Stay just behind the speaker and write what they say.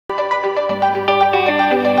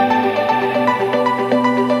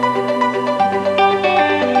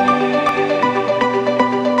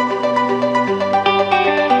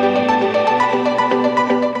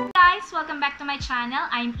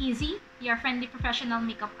your friendly professional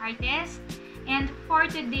makeup artist. And for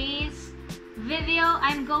today's video,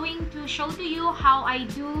 I'm going to show to you how I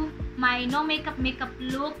do my no makeup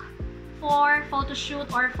look for photo shoot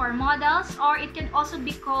or for models, or it can also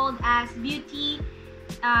be called as beauty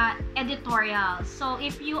editorial. So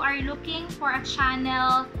if you are looking for a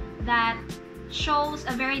channel that shows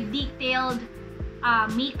a very detailed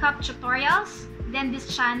makeup tutorials, then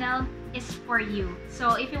this channel is for you.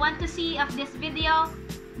 So if you want to see of this video,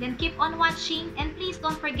 then keep on watching, and please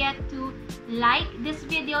don't forget to like this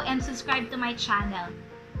video and subscribe to my channel.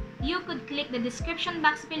 You could click the description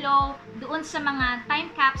box below doon sa mga time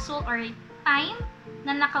capsule or time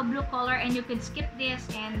na naka blue color, and you could skip this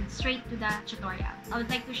and straight to the tutorial. I would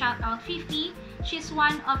like to shout out Fifi. She's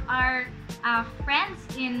one of our friends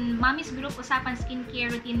in Mommy's group, Usapan Skincare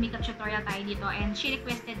Routine Makeup Tutorial tayo dito, and she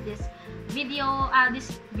requested this video,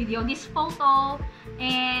 this photo,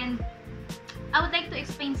 and I would like to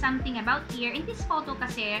explain something about here. In this photo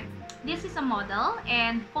kasi, this is a model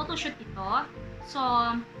and photo shoot ito. So,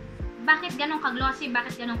 bakit ganun ka-glossy?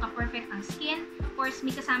 Bakit ganun ka-perfect ang skin? Of course,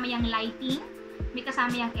 may kasama yung lighting, may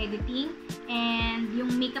kasama yung editing, and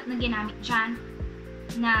yung makeup na ginamit dyan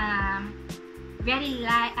na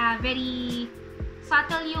very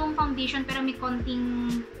subtle yung foundation, pero may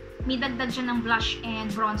dagdag dyan ng blush and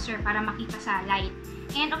bronzer para makita sa light.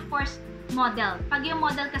 And of course, model. Pag yung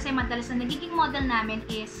model kasi, madalas na nagiging model namin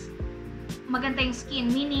is maganda yung skin,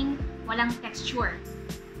 meaning walang texture.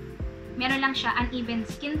 Meron lang siya uneven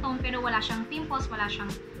skin tone, pero wala siyang pimples, wala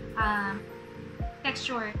siyang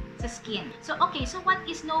texture sa skin. So okay, so what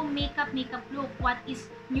is no makeup look? What is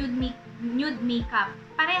nude makeup?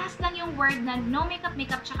 Parehas lang yung word na no makeup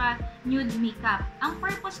tsaka nude makeup. Ang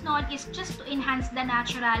purpose nun is just to enhance the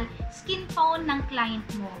natural skin tone ng client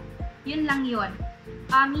mo. Yun lang yun.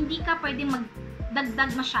 Hindi ka pwede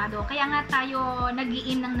magdagdag masyado. Kaya nga tayo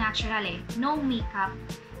nag-i-aim ng natural eh. No makeup.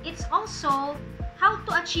 It's also how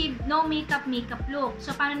to achieve no makeup look.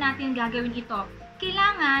 So, paano natin gagawin ito?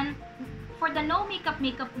 Kailangan, for the no makeup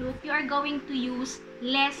look, you are going to use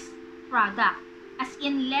less product. As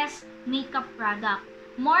in, less makeup product.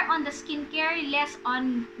 More on the skincare, less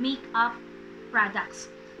on makeup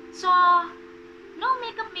products. So, no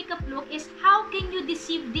makeup look is how can you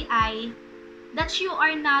deceive the eye that you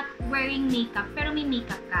are not wearing makeup pero may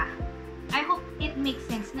makeup ka. I hope it makes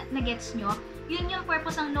sense. Na-gets nyo? Yun yung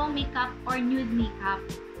purpose ng no makeup or nude makeup.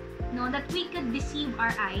 No? That we could deceive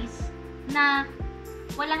our eyes na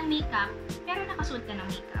walang makeup pero nakasuot ka ng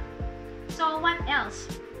makeup. So, what else?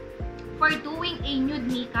 For doing a nude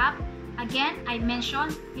makeup, again, I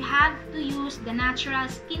mentioned, you have to use the natural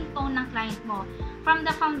skin tone ng client mo. From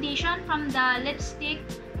the foundation, from the lipstick,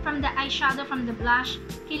 from the eyeshadow, from the blush,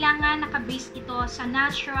 kailangan nakabase ito sa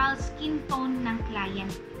natural skin tone ng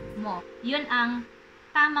client mo. Yun ang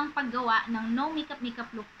tamang paggawa ng no makeup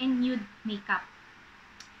look and nude makeup.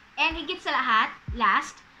 And higit sa lahat,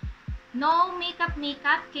 last, no makeup,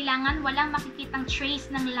 kailangan walang makikitang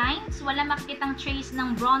trace ng lines, walang makikitang trace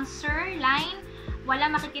ng bronzer line,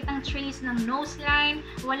 wala makikitang trace ng nose line,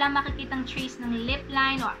 wala makikitang trace ng lip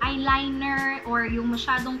line or eyeliner or yung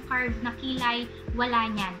masyadong carved na kilay,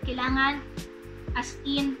 wala niyan. Kailangan as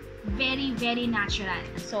in very natural.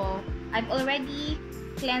 So, I've already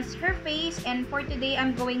cleansed her face, and for today,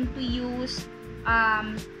 I'm going to use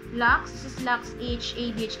Luxe. This is Luxe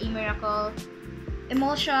HA Miracle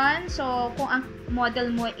Emulsion. So, kung ang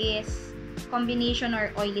model mo is combination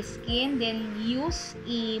or oily skin, then use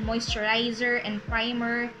a moisturizer and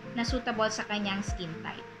primer na suitable sa kanyang skin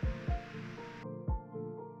type.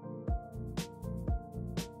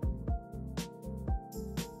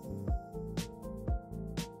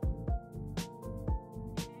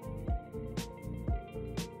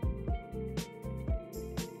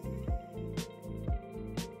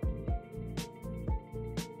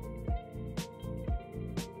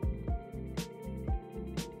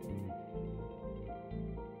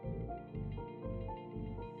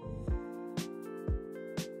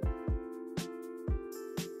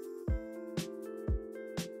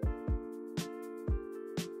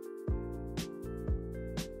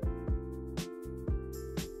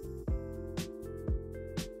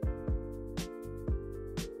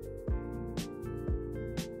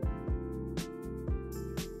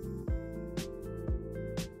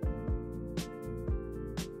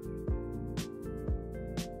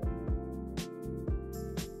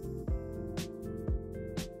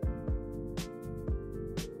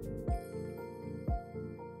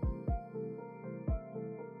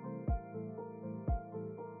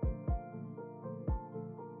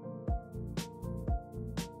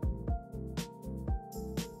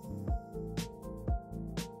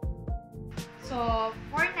 So,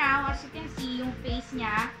 for now, as you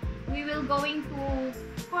will going to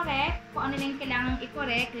correct kung ano lang kailangan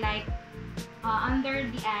i-correct, like under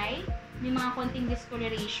the eye, may mga konting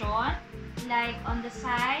discoloration. Like on the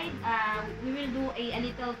side, we will do a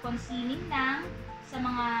little concealing lang sa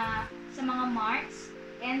mga marks,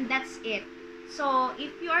 and that's it. So,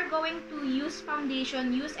 if you are going to use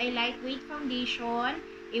foundation, use a lightweight foundation,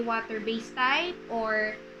 a water-based type,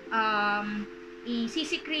 or a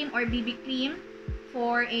CC cream or BB cream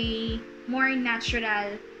for a more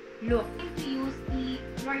natural look. I'm going to use the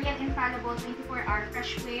L'Oreal Infallible 24-Hour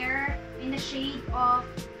Fresh Wear in the shade of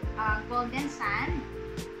Golden Sand.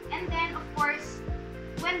 And then, of course,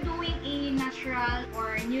 when doing a natural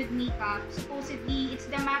or nude makeup, supposedly, it's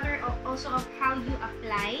the matter of also of how you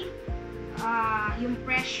apply yung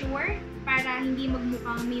pressure para hindi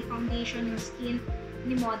magmukhang may foundation yung skin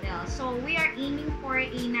ni model. So, we are aiming for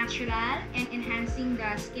a natural and enhancing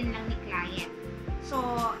the skin lang ni client. So,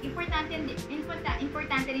 importante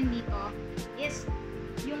rin dito is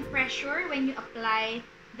yung pressure when you apply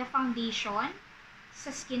the foundation sa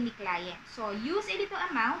skin ni client. So, use a little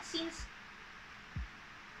amount since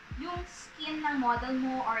yung skin ng model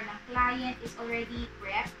mo or ng client is already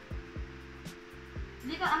prepped.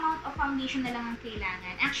 Little amount of foundation na lang ang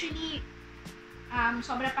kailangan. Actually,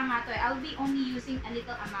 sobra pa nga to. I'll be only using a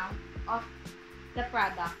little amount of the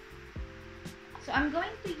product. So, I'm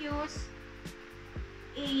going to use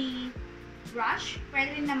a brush.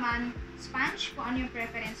 Pwede rin naman sponge kung ano yung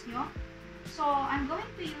preference nyo. So, I'm going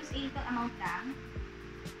to use a little amount lang.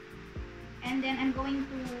 And then, I'm going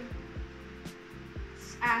to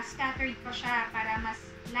scatter it ko siya para mas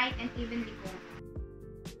light and evenly coat.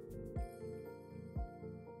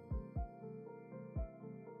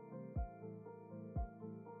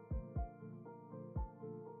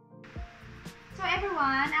 So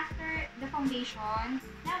everyone, after the foundation,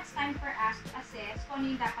 now it's time for us to assess kung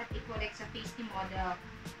ano yung dapat i-correct sa face ni model.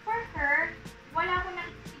 For her, wala ko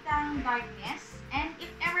nakikitang darkness. And if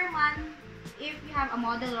ever man, if you have a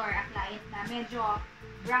model or a client na medyo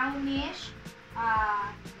brownish,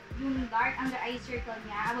 yung dark under eye circle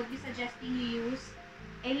niya, I would be suggesting you use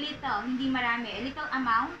a little, hindi marami, a little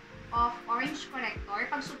amount of orange corrector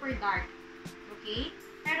pag super dark. Okay?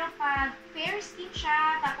 Pero pag fair skin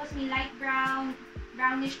siya, tapos may light brown,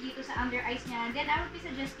 brownish dito sa under eyes niya, then I would be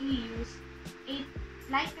suggesting you use a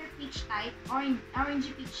lighter peach type,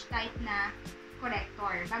 orangey peach type na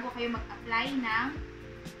corrector bago kayo mag-apply ng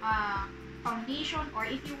foundation, or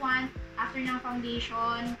if you want, after ng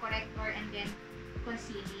foundation, corrector, and then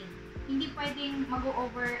concealing. Hindi pwedeng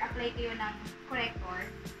mag-over-apply kayo ng corrector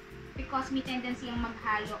because may tendency yung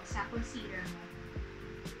maghalo sa concealer mo.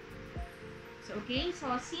 So, okay, so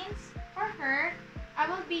since for her, I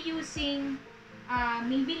will be using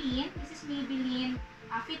Maybelline. This is Maybelline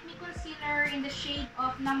Fit Me Concealer in the shade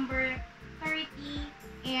of number 30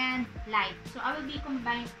 and light. So, I will be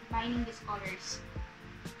combining these colors.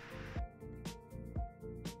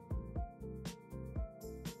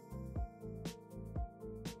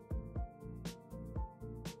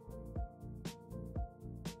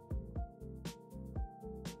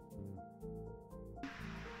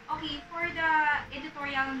 Okay, for the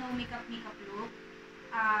editorial no makeup look,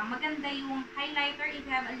 maganda yung highlighter if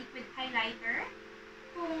you have a liquid highlighter.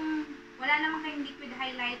 Kung wala naman kayong liquid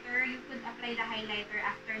highlighter, you could apply the highlighter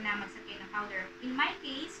after na magsakay ng powder. In my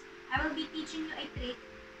case, I will be teaching you a trick.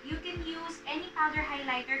 You can use any powder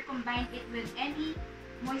highlighter, combine it with any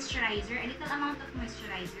moisturizer, a little amount of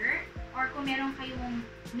moisturizer, or kung meron kayong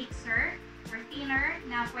mixer or thinner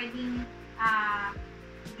na pwedeng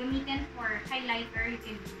gamitin for highlighter, you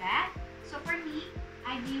can do that. So for me,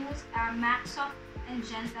 I've used MAC Soft and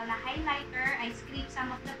Gentle na highlighter. I scrape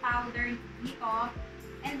some of the powder nito,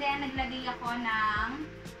 and then naglagay ako ng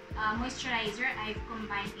moisturizer. I've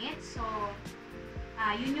combined it. So,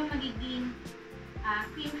 yun yung magiging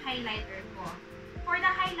cream highlighter ko. For the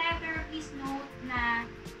highlighter, please note na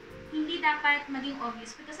hindi dapat maging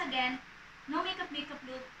obvious because again, no makeup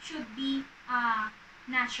look should be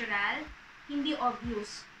natural, hindi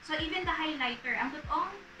obvious. So, even the highlighter, ang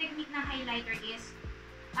totoong technique ng highlighter is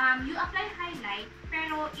you apply highlight,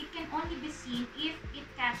 pero it can only be seen if it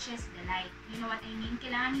catches the light. You know what I mean?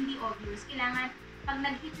 Kailangan hindi obvious. Kailangan, pag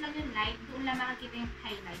nag-hit lang yung light, doon lang makikita yung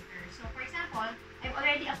highlighter. So, for example, I've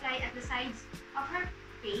already applied at the sides of her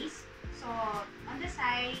face. So, on the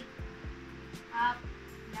side, up,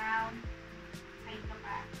 down, side ka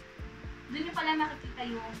pa. Doon nyo pala makikita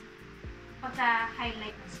yung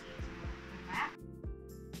pagka-highlight ng skin. Diba?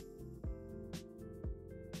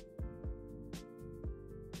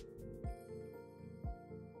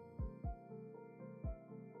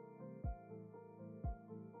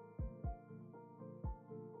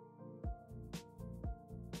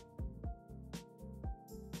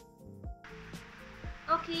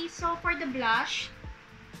 Okay, so for the blush,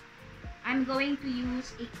 I'm going to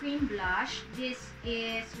use a cream blush. This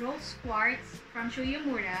is Rose Quartz from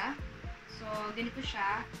Shoyomura. So, ganito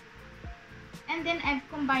siya. And then, I've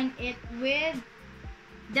combined it with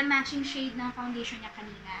the matching shade ng foundation niya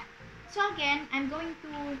kanina. So, again, I'm going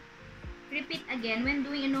to repeat again when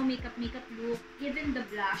doing a no makeup look, even the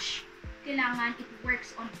blush, kailangan it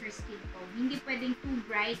works on her skin tone. Hindi pwedeng too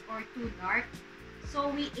bright or too dark.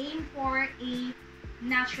 So, we aim for a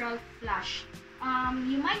natural flush.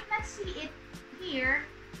 You might not see it here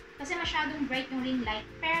kasi masyadong bright yung ring light,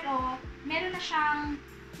 pero meron na siyang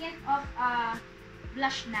hint of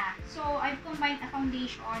blush na. So, I've combined a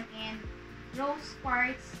foundation and Rose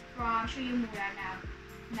Quartz from Shoyomura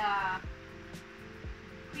na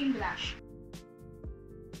cream blush.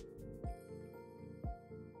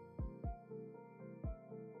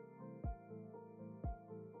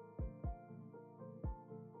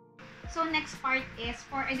 So, next part is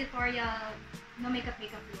for editorial no makeup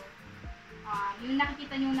look. Yung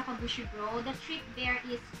nakikita nyo naka-bushy brow, the trick there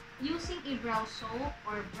is using a brow soap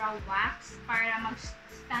or brow wax para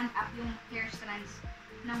mag-stand up yung hair strands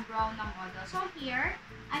ng brow ng model. So, here,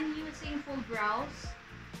 I'm using Fullbrows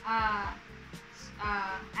as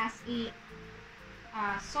a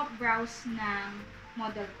soft brows ng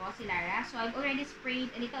model ko, si Lara. So, I've already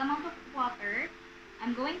sprayed a little amount of water.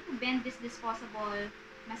 I'm going to bend this disposable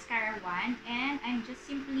mascara wand, and I'm just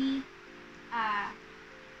simply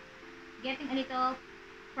getting a little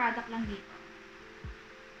product lang dito.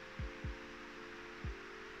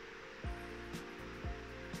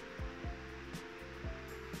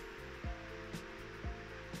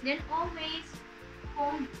 Then always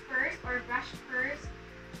comb first or brush first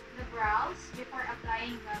the brows before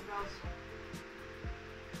applying the brow soap.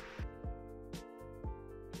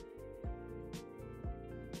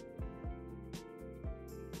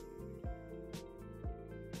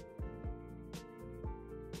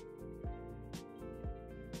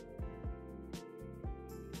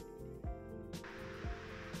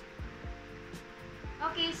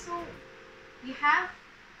 Okay, so you have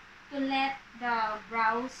to let the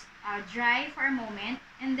brows dry for a moment,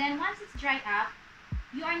 and then once it's dry up,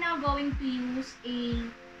 you are now going to use a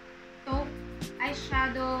taupe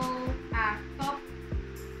eyeshadow, taupe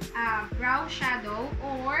brow shadow,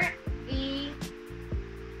 or a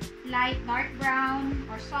light dark brown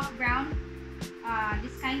or soft brown,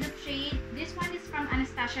 this kind of shade. This one is from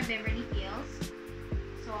Anastasia Beverly Hills.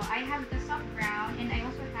 So I have the soft brown and I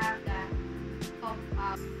also have the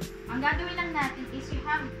ang gagawin lang natin is you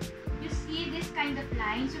see this kind of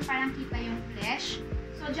lines, yung parang kita yung flesh.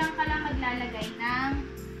 So, dyan ka lang maglalagay ng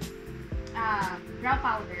brow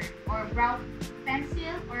powder or brow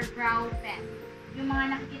pencil or brow pen. Yung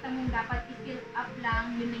mga nakikita mong dapat i-fill up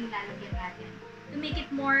lang, yun yung lalagyan natin. To make it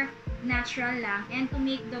more natural lang and to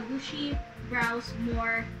make the bushy brows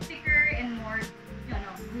more thicker and more,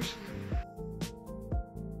 bushy.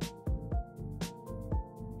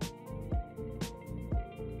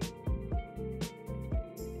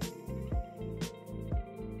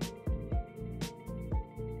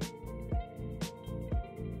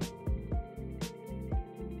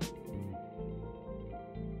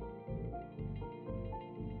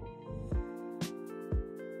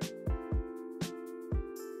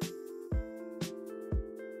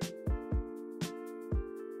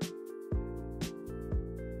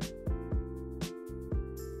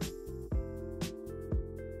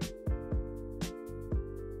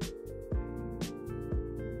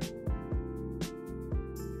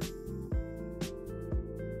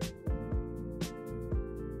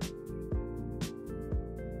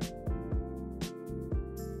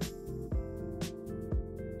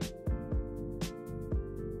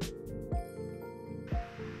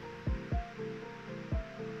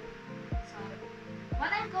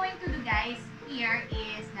 Going to do guys here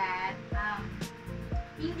is that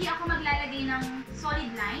hindi ako maglalagay ng solid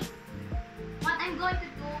line. What I'm going to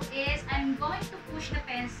do is I'm going to push the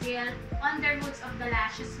pencil on the roots of the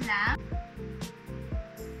lashes lang.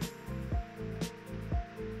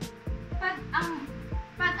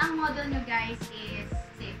 Pag ang model nyo guys is,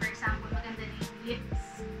 say for example, maganda yung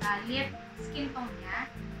lip skin tone niya,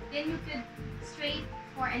 then you could straight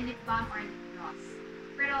for a lip balm or lip gloss.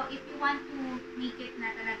 Pero if you want to make it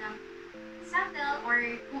na talagang subtle, or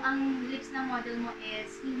kung ang lips ng model mo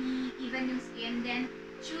is hindi even yung skin, then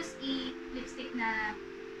choose a lipstick na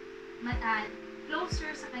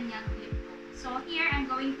closer sa kanyang lip tone. So here, I'm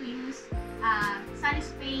going to use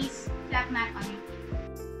Sunnies Fluffmatte on your lip.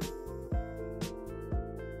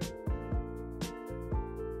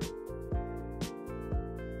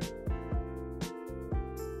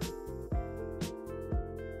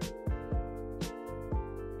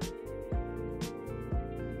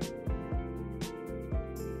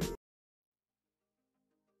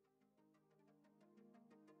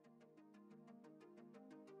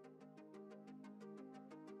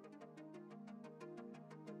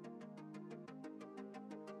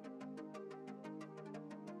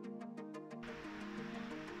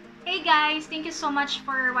 Okay guys, thank you so much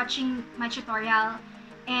for watching my tutorial.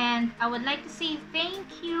 And I would like to say thank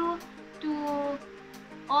you to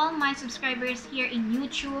all my subscribers here in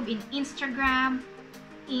YouTube, in Instagram,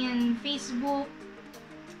 in Facebook.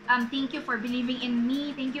 Thank you for believing in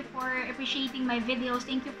me. Thank you for appreciating my videos.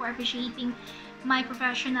 Thank you for appreciating my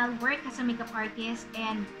professional work as a makeup artist.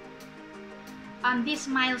 And this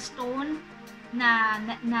milestone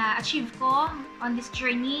na achieve ko on this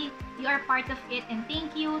journey, you are part of it. And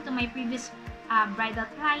thank you to my previous bridal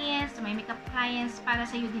clients, to my makeup clients, para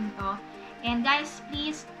sa iyo din to. And guys,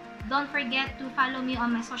 please don't forget to follow me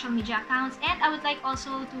on my social media accounts. And I would like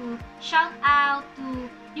also to shout out to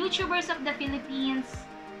YouTubers of the Philippines,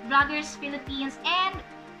 Vloggers Philippines, and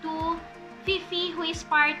to Fifi, who is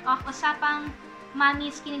part of Usapang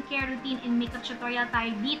Mami Skincare Routine and Makeup Tutorial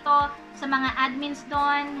tayo dito. Sa mga admins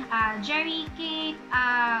doon, Jerry, Kate,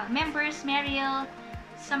 members, Meryl,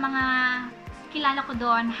 sa mga kilala ko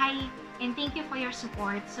doon, hi, and thank you for your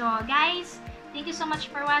support. So guys, thank you so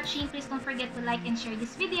much for watching. Please don't forget to like and share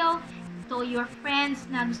this video to your friends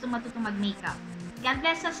na gusto matutong mag-makeup. God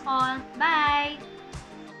bless us all. Bye!